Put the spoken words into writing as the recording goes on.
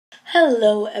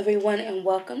Hello everyone and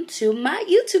welcome to my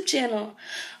YouTube channel.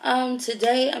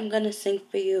 Today I'm gonna sing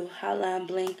for you Hotline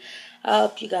Bling. I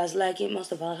hope you guys like it.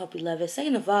 Most of all, I hope you love it.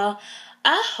 Second of all,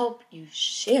 I hope you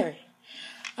share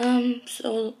it.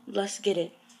 So let's get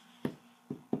it.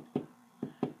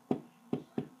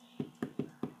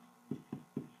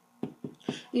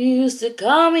 You used to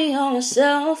call me on my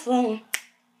cell phone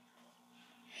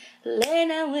late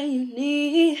night when you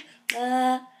need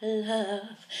my love.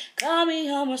 Call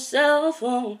me on my cell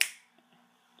phone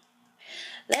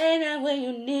late night when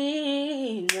you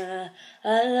need my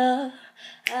love.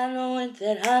 I know it's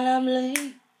that Hotline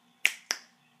Bling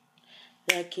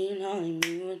that can only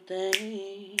mean one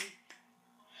thing.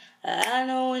 I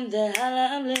know it's that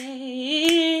Hotline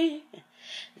Bling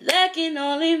that can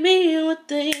only mean one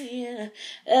thing.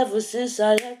 Ever since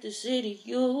I left the city,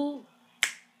 you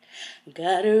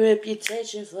got a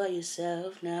reputation for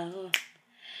yourself now.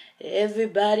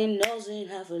 Everybody knows it,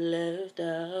 never left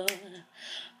out.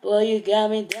 Boy, you got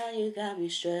me down, you got me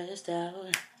stressed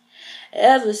out.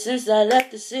 Ever since I left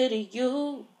the city,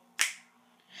 you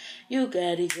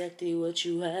got exactly what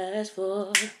you asked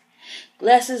for.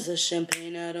 Glasses of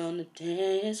champagne out on the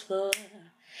dance floor.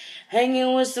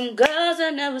 Hanging with some girls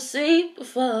I never seen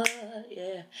before,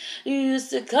 yeah. You used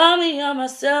to call me on my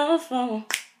cell phone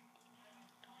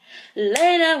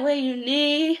late night when you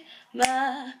need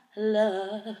my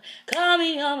love. Call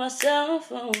me on my cell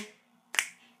phone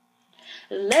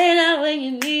late night when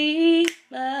you need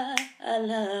my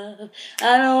love.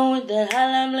 I know with that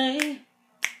Hotline Bling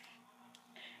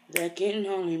that can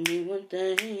only mean one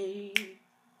thing.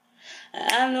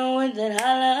 I know with that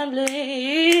Hotline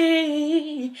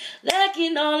Bling that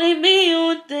can only mean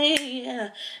one thing.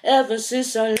 Ever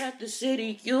since I left the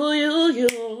city, you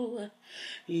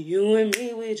and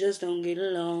me, we just don't get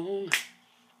along.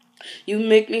 You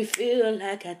make me feel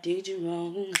like I did you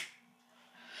wrong.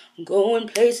 Going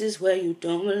places where you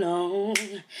don't belong.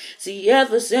 See,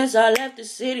 ever since I left the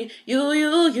city, you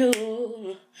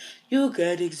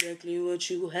got exactly what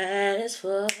you asked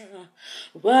for.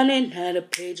 Running out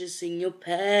of pages in your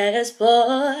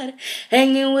passport.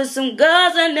 Hanging with some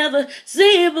girls I never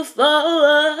seen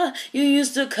before. You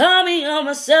used to call me on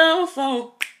my cell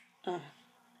phone.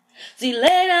 See,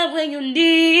 later when you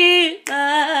need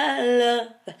my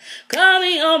love, call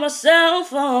me on my cell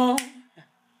phone.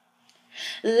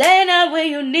 Late night when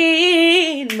you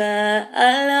need my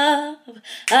love.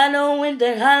 I know when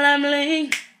that Hotline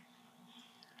Bling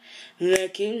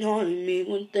that can only mean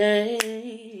one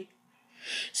thing.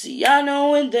 See, I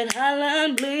know when that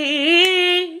Hotline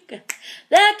Bling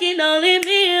that can only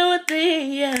mean one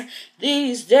thing, yeah.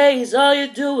 These days all you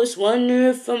do is wonder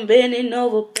if I'm bending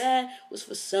over backwards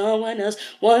for someone else.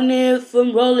 Wonder if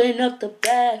I'm rolling up the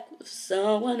back with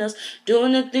someone else.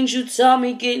 Doing the things you taught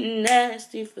me, getting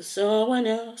nasty for someone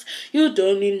else. You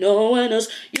don't need no one else.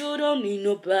 You don't need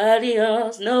nobody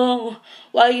else, no.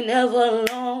 Why you never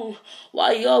alone?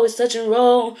 Why you always touch and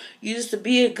roll? You used to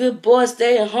be a good boy,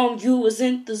 stay at home, you was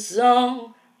in the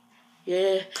zone.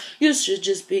 Yeah, you should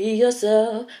just be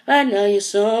yourself. Right now you're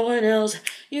someone else.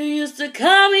 You used to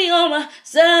call me on my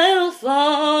cell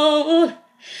phone.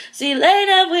 See,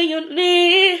 later when you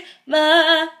need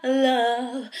my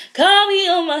love, call me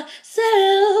on my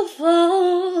cell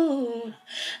phone.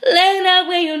 Later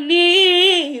when you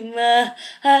need my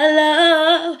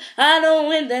love, I know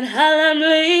when that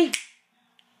Hotline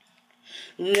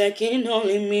Bling that can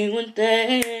only mean one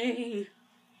thing.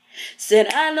 Said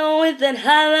I know it that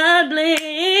Hotline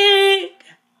Bling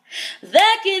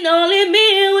that can only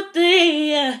mean one thing,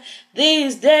 yeah.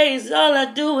 These days all I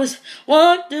do is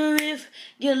wonder if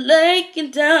you're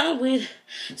laying down with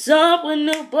someone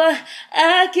new, but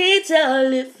I can't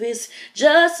tell if it's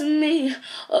just me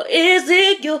or is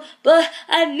it you, but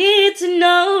I need to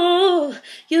know.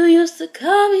 You used to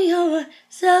call me on my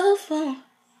cell phone.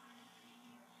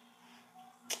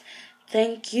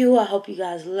 Thank you. I hope you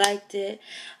guys liked it.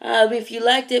 If you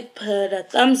liked it, put a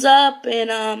thumbs up.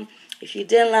 And if you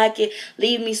didn't like it,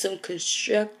 leave me some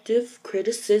constructive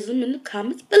criticism in the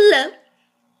comments below.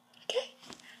 Okay?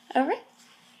 All right.